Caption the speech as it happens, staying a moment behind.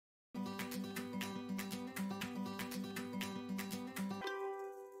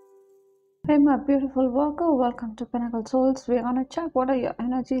Hey my beautiful Virgo, welcome to Pinnacle Souls. We're gonna check what are your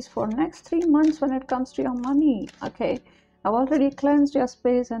energies for next 3 months when it comes to your money. Okay, I've already cleansed your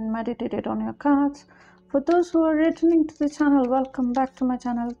space and meditated on your cards. For those who are returning to the channel, welcome back to my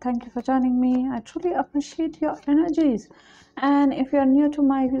channel. Thank you for joining me. I truly appreciate your energies. And if you're new to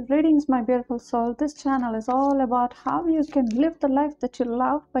my readings, my beautiful soul, this channel is all about how you can live the life that you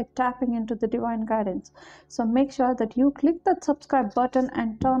love by tapping into the divine guidance. So make sure that you click that subscribe button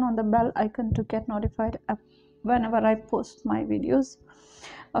and turn on the bell icon to get notified whenever I post my videos.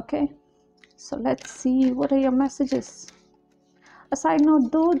 Okay, so let's see what are your messages. A side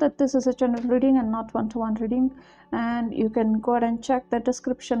note though, that this is a general reading and not one-to-one reading, and you can go ahead and check the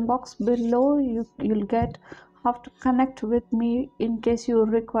description box below. You'll get how to connect with me in case you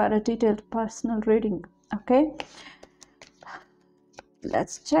require a detailed personal reading. Okay,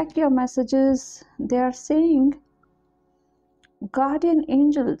 let's check your messages. They are saying guardian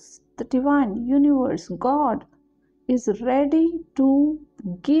angels, the divine universe, God is ready to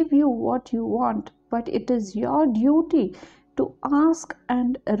give you what you want, but it is your duty to ask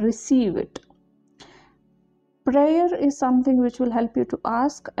and receive it. Prayer is something which will help you to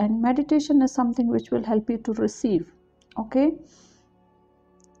ask, and meditation is something which will help you to receive. Okay,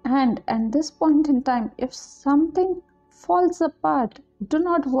 and at this point in time, if something falls apart, do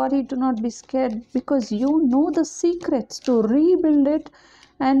not worry, do not be scared, because you know the secrets to rebuild it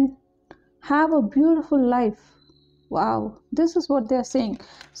and have a beautiful life. Wow, this is what they are saying.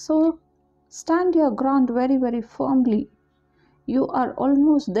 So stand your ground very, very firmly. You are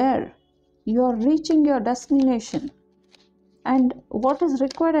almost there. You are reaching your destination. And what is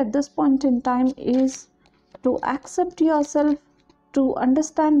required at this point in time is to accept yourself, to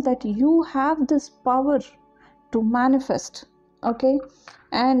understand that you have this power to manifest. Okay,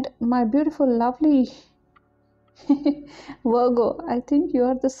 and my beautiful lovely Virgo, I think you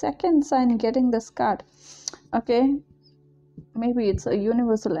are the second sign getting this card. Okay, maybe it's a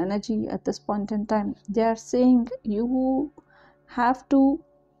universal energy at this point in time. They are saying you have to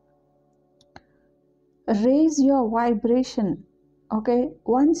raise your vibration. Okay,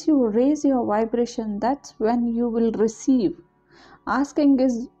 once you raise your vibration, that's when you will receive. Asking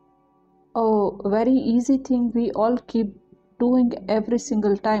is a very easy thing. We all keep doing every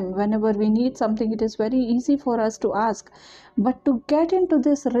single time. Whenever we need something, it is very easy for us to ask, but to get into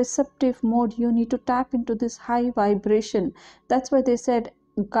this receptive mode, you need to tap into this high vibration. That's why they said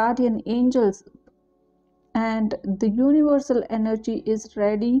guardian angels and the universal energy is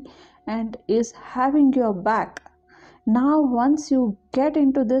ready and is having your back. Now once you get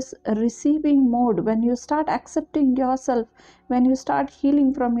into this receiving mode, when you start accepting yourself, when you start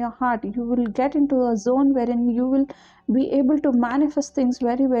healing from your heart, you will get into a zone wherein you will be able to manifest things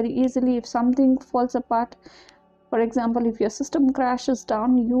very, very easily. If something falls apart, for example, if your system crashes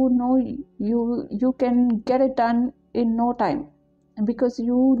down, you know you can get it done in no time, because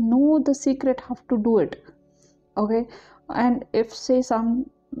you know the secret how to do it. Okay, and if say some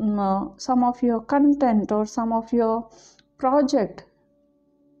of your content or some of your project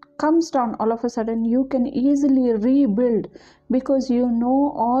comes down all of a sudden, you can easily rebuild, because you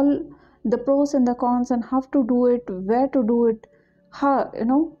know all the pros and the cons and how to do it, where to do it, how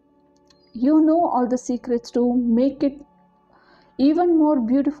you know all the secrets to make it even more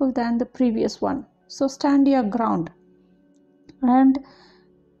beautiful than the previous one. So stand your ground, and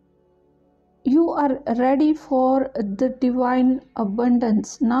you are ready for the divine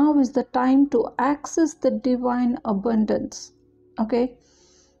abundance. Now is the time to access the divine abundance. Okay,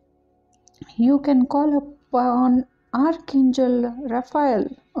 you can call upon Archangel Raphael.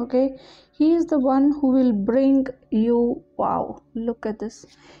 Okay, he is the one who will bring you, wow, look at this,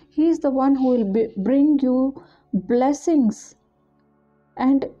 he is the one who will bring you blessings.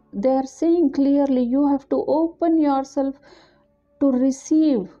 And they are saying clearly, you have to open yourself to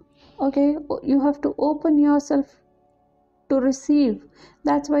receive. Okay, you have to open yourself to receive.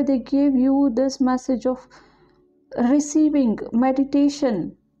 That's why they gave you this message of receiving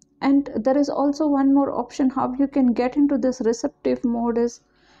meditation. And there is also one more option how you can get into this receptive mode, is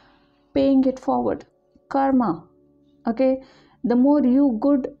paying it forward, karma. Okay, the more you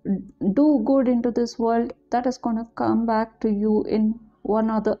do good into this world, that is going to come back to you in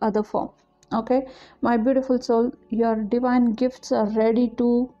one or the other form. Okay, my beautiful soul, your divine gifts are ready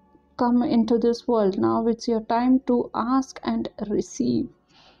to come into this world. Now it's your time to ask and receive.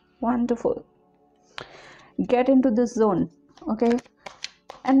 Wonderful, get into this zone. Okay,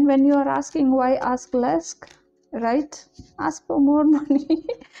 and when you are asking why ask less, right, ask for more money.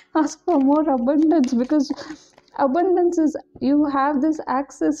 Ask for more abundance, because abundance is, you have this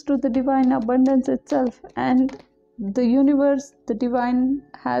access to the divine abundance itself, and the universe, the divine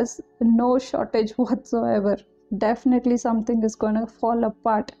has no shortage whatsoever. Definitely something is going to fall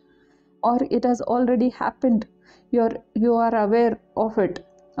apart, or it has already happened. You are aware of it.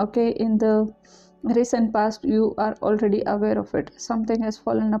 Okay, in the recent past you are already aware of it. Something has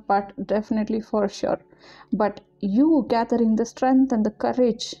fallen apart, definitely, for sure. But you gathering the strength and the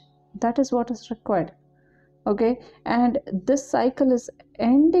courage, that is what is required. Okay, and this cycle is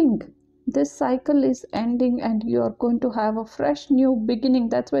ending. This cycle is ending, and you are going to have a fresh new beginning.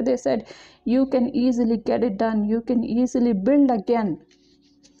 That's why they said you can easily get it done, you can easily build again.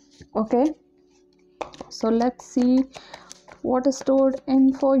 Okay, so let's see what is stored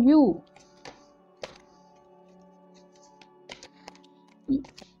in for you.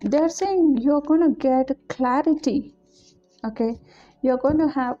 They're saying you're going to get clarity. Okay, you're going to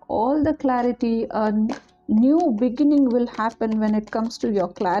have all the clarity. A new beginning will happen when it comes to your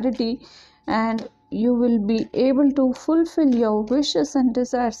clarity, and you will be able to fulfill your wishes and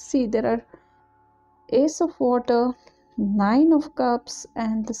desires. See, there are Ace of Water, Nine of Cups,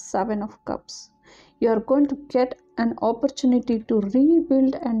 and the Seven of Cups. You are going to get an opportunity to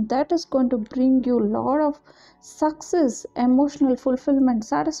rebuild, and that is going to bring you a lot of success, emotional fulfillment,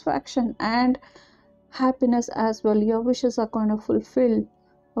 satisfaction, and happiness as well. Your wishes are going to fulfill.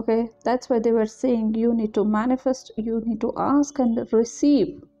 Okay, that's why they were saying you need to manifest, you need to ask and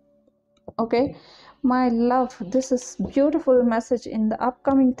receive. Okay, my love, this is beautiful message. In the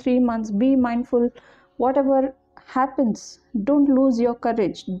upcoming 3 months, be mindful. Whatever happens, don't lose your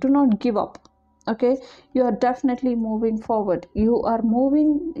courage, do not give up. Okay, you are definitely moving forward. You are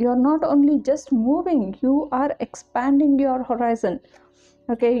moving, you're not only just moving, you are expanding your horizon.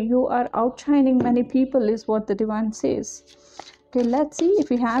 Okay, you are outshining many people, is what the divine says. Okay, let's see if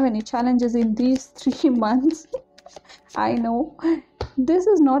we have any challenges in these 3 months. I know this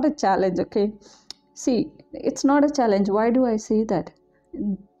is not a challenge. Okay, see, it's not a challenge. Why do I say that?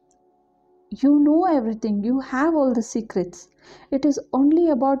 You know everything, you have all the secrets. It is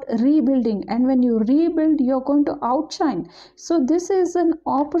only about rebuilding, and when you rebuild, you're going to outshine. So this is an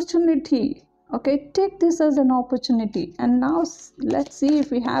opportunity. Okay, take this as an opportunity. And now let's see if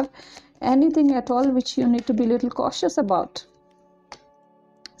we have anything at all which you need to be a little cautious about.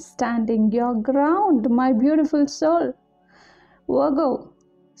 Standing your ground, my beautiful soul. Virgo,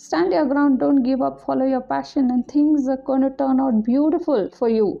 stand your ground, don't give up, follow your passion, and things are going to turn out beautiful for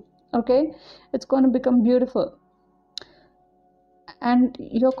you. Okay, it's going to become beautiful, and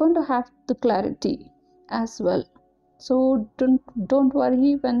you're going to have the clarity as well. So don't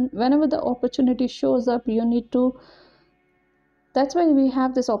worry. Whenever the opportunity shows up, you need to, that's why we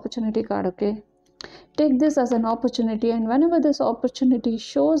have this opportunity card. Okay, take this as an opportunity, and whenever this opportunity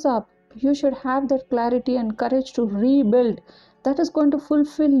shows up, you should have that clarity and courage to rebuild. That is going to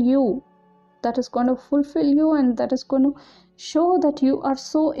fulfill you. That is going to fulfill you, and that is going to show that you are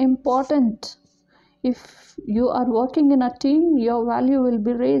so important. If you are working in a team, your value will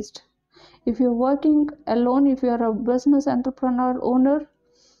be raised. If you're working alone, if you are a business entrepreneur owner,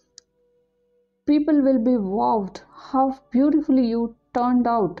 people will be wowed how beautifully you turned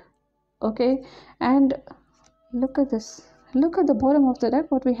out. Okay, and look at this. Look at the bottom of the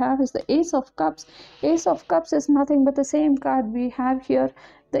deck. What we have is the Ace of Cups. Ace of Cups is nothing but the same card we have here,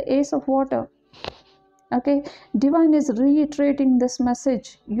 the Ace of Water. Okay, divine is reiterating this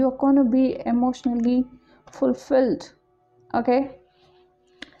message. You're going to be emotionally fulfilled. Okay,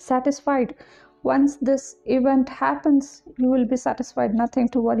 satisfied. Once this event happens, you will be satisfied, nothing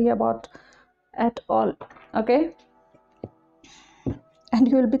to worry about at all. Okay, and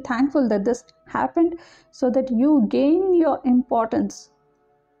you will be thankful that this happened, so that you gain your importance.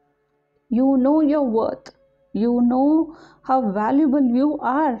 You know your worth, you know how valuable you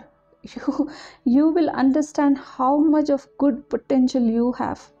are. You will understand how much of good potential you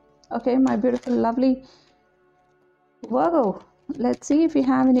have. Okay, my beautiful lovely Virgo, let's see if we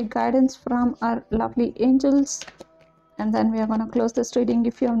have any guidance from our lovely angels, and then we are going to close this reading.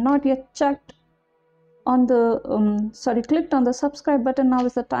 If you have not yet checked on the clicked on the subscribe button, now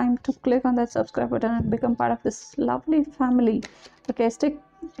is the time to click on that subscribe button and become part of this lovely family. Okay,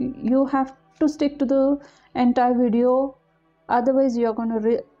 you have to stick to the entire video, otherwise you are going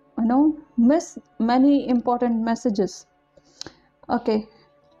to miss many important messages. Okay,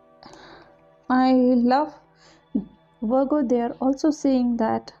 my love Virgo, they are also saying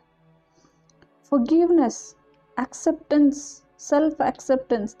that forgiveness, acceptance,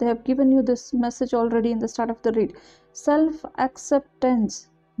 self-acceptance, they have given you this message already in the start of the read. Self-acceptance.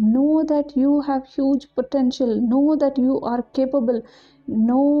 Know that you have huge potential. Know that you are capable.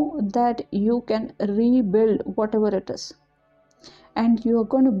 Know that you can rebuild whatever it is. and you're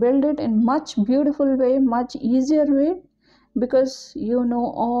going to build it in much beautiful way, much easier way, because you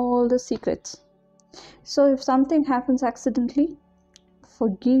know all the secrets. So if something happens accidentally,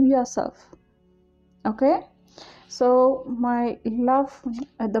 forgive yourself. Okay, so my love,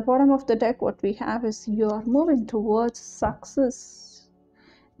 at the bottom of the deck what we have is you are moving towards success.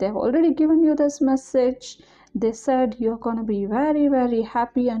 They've already given you this message. They said you're going to be very, very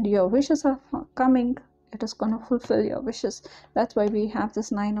happy and your wishes are coming. It is going to fulfill your wishes. That's why we have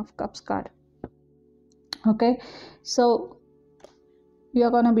this 9 of Cups card. Okay, so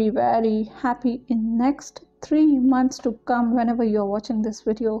you're going to be very happy in next 3 months to come. Whenever you're watching this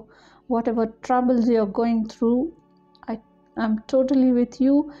video, whatever troubles you're going through, I'm totally with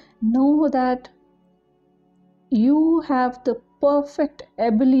you. Know that you have the perfect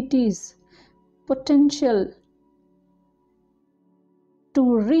abilities, potential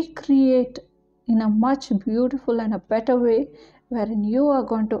to recreate in a much beautiful and a better way, wherein you are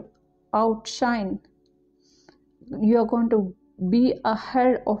going to outshine. You are going to be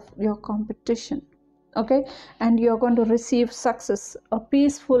ahead of your competition. Okay, and you're going to receive success. A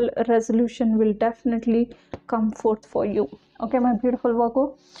peaceful resolution will definitely come forth for you. Okay, my beautiful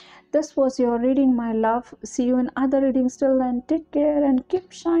Virgo, this was your reading, my love. See you in other readings. Till then, take care and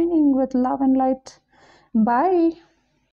keep shining with love and light. Bye.